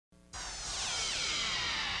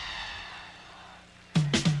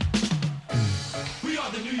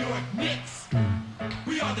New York Knicks.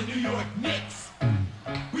 We are the New York Knicks.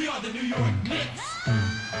 We are the New York Knicks.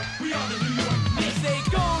 We are the New York Knicks. Say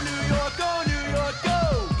go New York, go New York, go.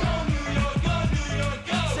 Go New York, go New York,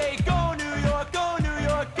 go. Say go New York, go New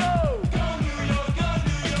York, go. Go New York, go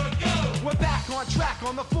New York, go. We're back on track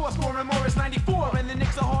on the floor, scoring more is 94, and the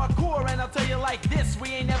Knicks are hardcore. And I'll tell you like this, we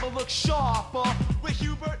ain't never looked sharper. With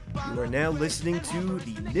Hubert. You are now listening to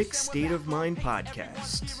the Knicks State of Mind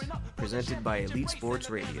podcast, presented by Elite Sports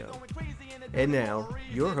Radio. And now,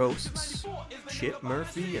 your hosts, Chip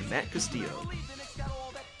Murphy and Matt Castillo.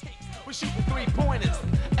 We're shooting three-pointers,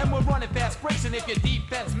 and we're running fast breaks, and if your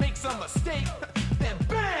defense makes a mistake, then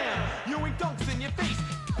BAM! Ewing dunks in your face.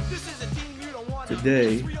 This is a team you don't want.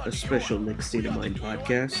 Today, a special Knicks State of Mind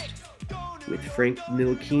podcast with Frank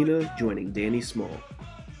Ntilikina joining Danny Small.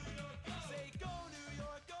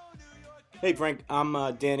 Hey Frank,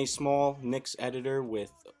 I'm Danny Small, Knicks editor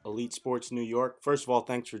with Elite Sports New York. First of all,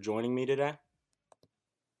 thanks for joining me today.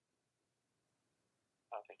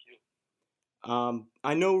 Thank you.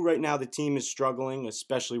 I know right now the team is struggling,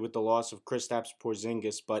 especially with the loss of Kristaps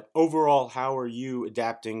Porzingis, but overall, how are you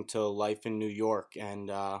adapting to life in New York and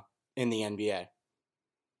in the NBA?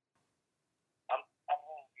 I'm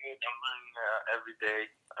doing good. I'm learning every day,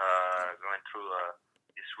 going through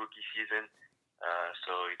this rookie season.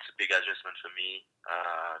 So it's a big adjustment for me,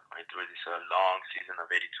 going through this long season of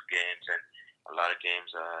 82 games and a lot of games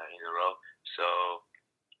in a row. So,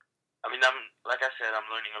 I mean, I'm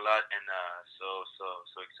learning a lot, and so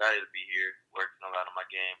excited to be here, working a lot on my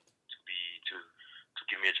game to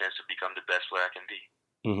give me a chance to become the best player I can be.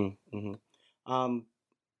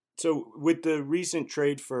 So with the recent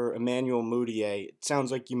trade for Emmanuel Mudiay, it sounds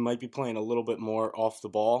like you might be playing a little bit more off the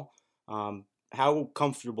ball. How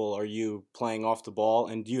comfortable are you playing off the ball,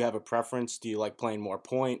 and do you have a preference? Do you like playing more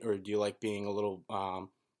point, or do you like being a little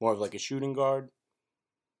more of like a shooting guard?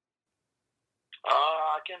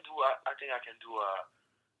 I think I can do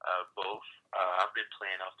both. I've been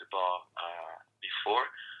playing off the ball before,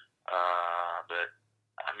 but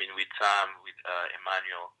I mean, with time, with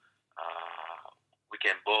Emmanuel, we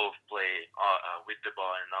can both play with the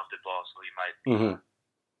ball and off the ball. So he might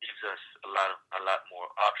gives us a lot more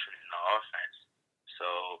options in our offense.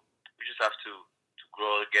 So we just have to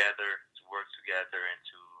grow together, to work together, and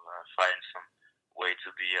to find some way to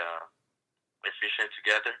be efficient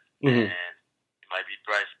together, and it might be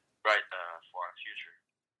bright for our future.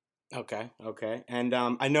 Okay. And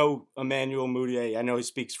I know Emmanuel Mudiay, I know he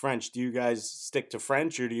speaks French. Do you guys stick to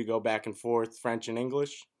French, or do you go back and forth, French and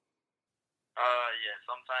English? Yeah,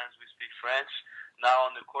 sometimes we speak French. Now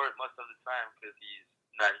on the court, most of the time, because he's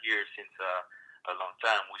not here since a long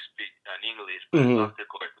time, we speak in English, but off the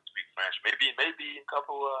court we speak French. Maybe in a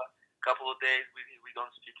couple of days we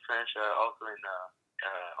don't speak French also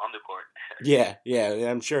on the court. Yeah,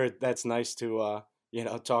 I'm sure that's nice to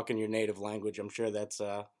talk in your native language. I'm sure that's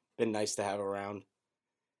been nice to have around.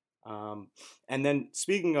 And then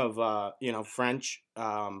speaking of French,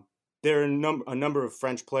 there are a number of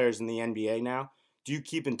French players in the NBA now. Do you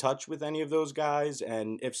keep in touch with any of those guys?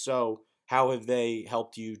 And if so, how have they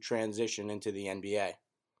helped you transition into the NBA?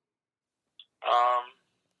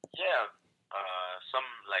 Yeah. Some,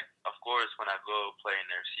 like, of course, when I go play in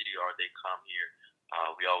their city or they come here,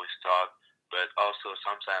 we always talk. But also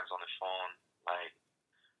sometimes on the phone, like,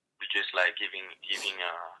 we just like giving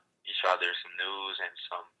each other some news and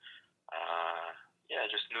some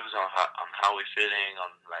just news on how we're feeling,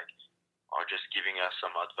 on like, or just giving us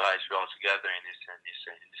some advice. We're all together in this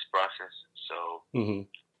process. So.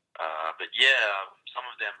 But yeah, some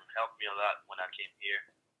of them helped me a lot when I came here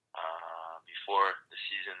before the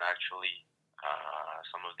season. Actually,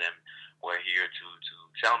 some of them were here to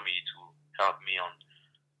tell me, to help me on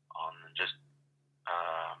just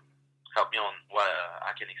help me on what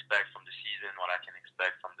I can expect from the season, what I can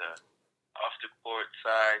expect from the off the court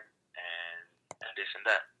side, and this and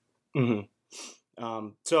that.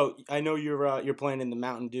 So I know you're playing in the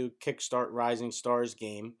Mountain Dew Kickstart Rising Stars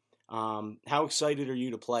game. How excited are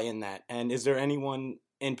you to play in that? And is there anyone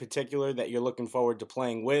in particular that you're looking forward to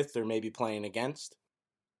playing with or maybe playing against?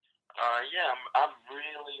 Yeah, I'm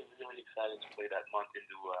really, really excited to play that Mountain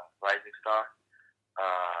Dew Rising Star.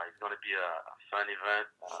 It's going to be a fun event.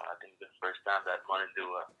 I think it's the first time that Mountain Dew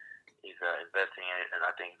is investing in it, and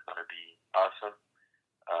I think it's going to be awesome.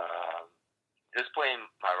 Just playing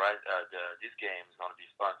this game is going to be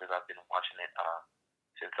fun because I've been watching it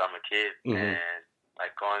since I'm a kid, and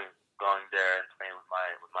like going there and playing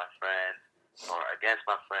with my friends or against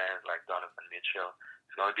my friends like Donovan Mitchell.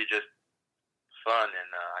 It's going to be just fun, and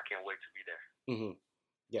I can't wait to be there.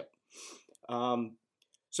 Yep.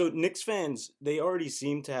 So Knicks fans, they already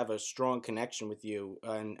seem to have a strong connection with you,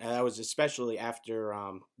 and that was especially after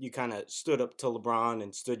you kind of stood up to LeBron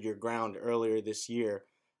and stood your ground earlier this year.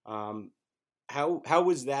 Um, how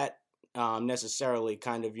was that necessarily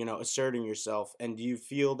kind of asserting yourself, and do you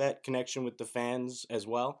feel that connection with the fans as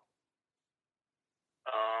well?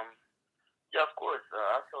 Um, yeah, of course.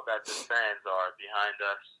 I feel that the fans are behind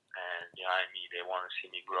us and behind me. They want to see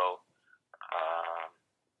me grow. Um,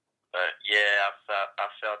 but yeah, I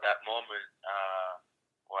felt that moment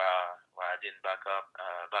where I didn't back off,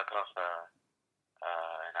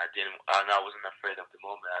 and I wasn't afraid of the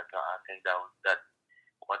moment. I think that was that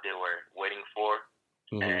what they were waiting for,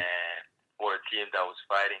 Hmm. and for a team that was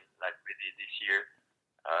fighting like we did this year,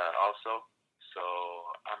 also. So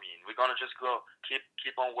I mean, we're gonna just go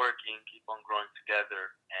keep on working, keep on growing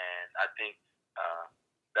together, and I think uh,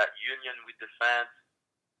 that union with the fans,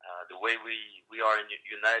 the way we are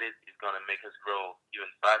united, is gonna make us grow even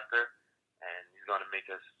faster, and it's gonna make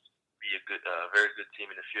us be a very good team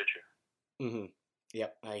in the future. Hmm.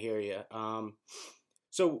 Yep, I hear you.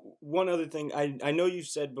 So one other thing, I know you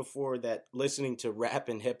said before that listening to rap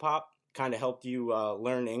and hip hop kind of helped you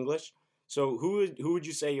learn English. So who would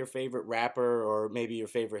you say your favorite rapper or maybe your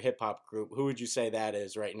favorite hip hop group? Who would you say that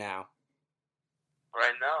is right now?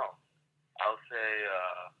 Right now, I'll say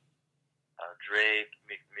Drake,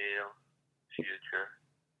 McMill, Future.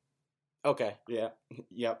 Okay, yeah,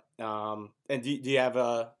 yep. And do you have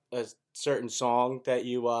a certain song that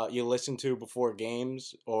you listen to before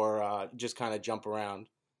games or just kind of jump around?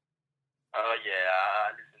 Yeah,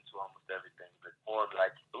 I listen to almost everything, but more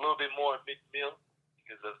like a little bit more McMill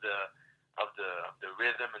because of the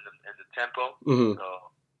rhythm and the tempo. Hmm.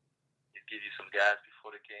 So it gives you some gas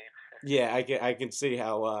before the game. Yeah, I can see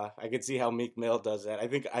how I can see how Meek Mill does that. I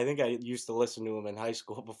think I used to listen to him in high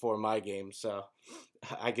school before my game, so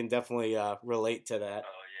I can definitely relate to that.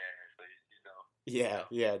 Oh yeah, so you Yeah, know.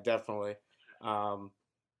 yeah, definitely. Um,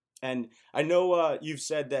 and I know you've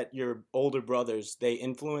said that your older brothers they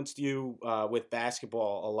influenced you with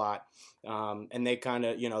basketball a lot, and they kind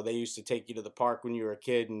of they used to take you to the park when you were a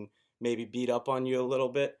kid and maybe beat up on you a little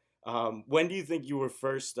bit. When do you think you were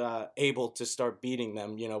first able to start beating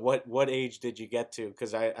them? What age did you get to?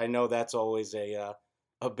 Because I know that's always a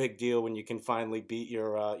big deal when you can finally beat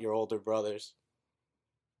your older brothers.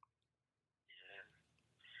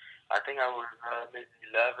 Yeah. I think I was maybe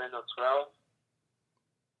 11 or 12.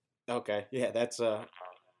 Okay, yeah, Um, that's yeah,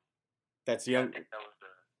 I young. think that was the.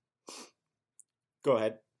 Go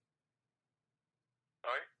ahead.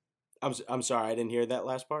 Sorry. I'm sorry, I didn't hear that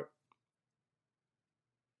last part.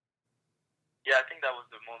 Yeah, I think that was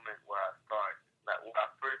the moment where I started. Like when I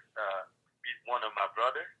first beat one of my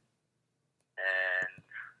brothers, and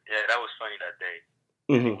yeah, that was funny that day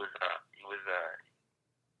because Hmm.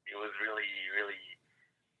 he was really really.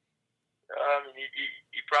 I mean,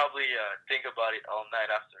 he probably think about it all night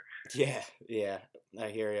after. Yeah, yeah, I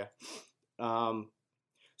hear you.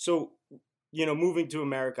 So moving to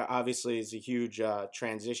America obviously is a huge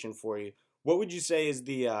transition for you. What would you say is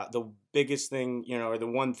the biggest thing, or the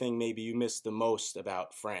one thing maybe you miss the most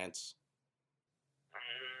about France?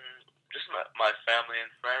 Just my family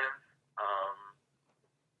and friends. Um,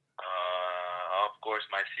 of course,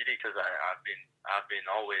 my city because I've been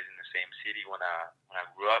always in the same city when I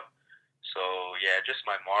grew up. So yeah, just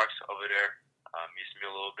my marks over there miss me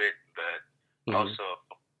a little bit, but Hmm. also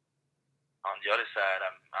on the other side,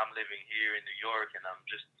 I'm living here in New York, and I'm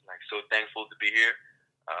just like so thankful to be here.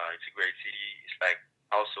 It's a great city. It's like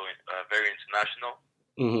also very international,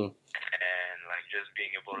 Hmm. and like just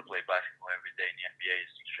being able to play basketball every day in the NBA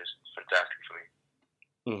is just fantastic for me.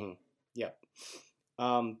 Hmm. Yeah.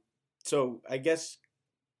 Um, so I guess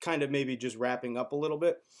kind of maybe just wrapping up a little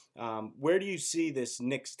bit. Where do you see this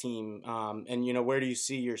Knicks team, and where do you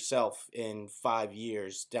see yourself in 5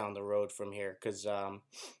 years down the road from here? Because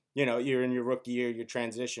you're in your rookie year, you're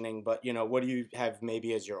transitioning, but what do you have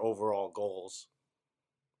maybe as your overall goals?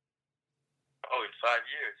 Oh, in 5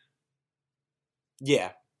 years,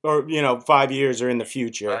 Yeah, or 5 years or in the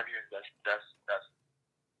future. 5 years.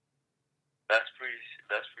 Pretty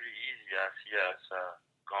that's pretty easy. I see us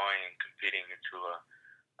going and competing into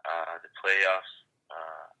the playoffs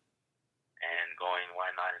and going why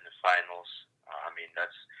not in the finals. I mean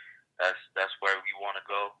that's where we want to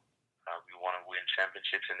go. We want to win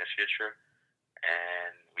championships in the future,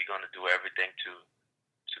 and we're gonna do everything to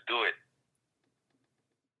do it.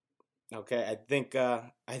 Okay, I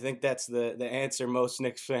think that's the answer most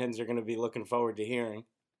Knicks fans are going to be looking forward to hearing.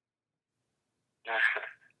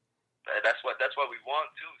 That's what we want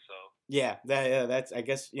too. So Yeah, that's I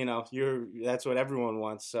guess you're that's what everyone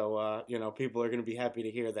wants. So people are going to be happy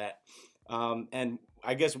to hear that. And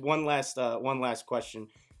I guess one last question.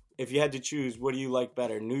 If you had to choose, what do you like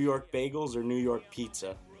better, New York bagels or New York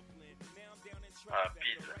pizza?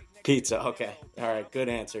 Pizza. Pizza, okay. All right, good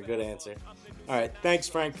answer. All right, thanks,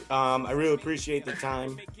 Frank. I really appreciate the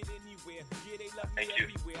time. Thank you.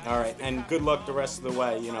 All right, and good luck the rest of the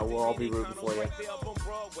way. You know, we'll all be rooting for you. Thank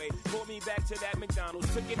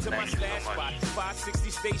you so much. 560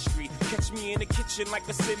 State Street. Catch me in the kitchen like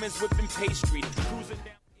a Simmons whipping pastry.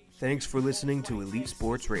 Thanks for listening to Elite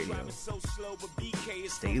Sports Radio.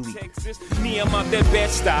 Stay elite. Me, I'm out that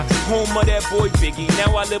Bed-Stuy, home of that boy Biggie.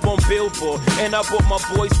 Now I live on Billboard, and I brought my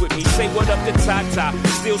boys with me. Say what up to Tata,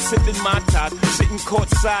 still sipping my top. Sitting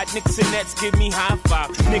courtside, Knicks and Nets give me high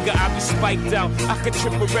five. Nigga, I be spiked out, I could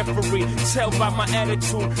trip a referee. Tell by my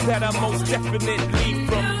attitude that I most definitely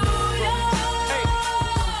from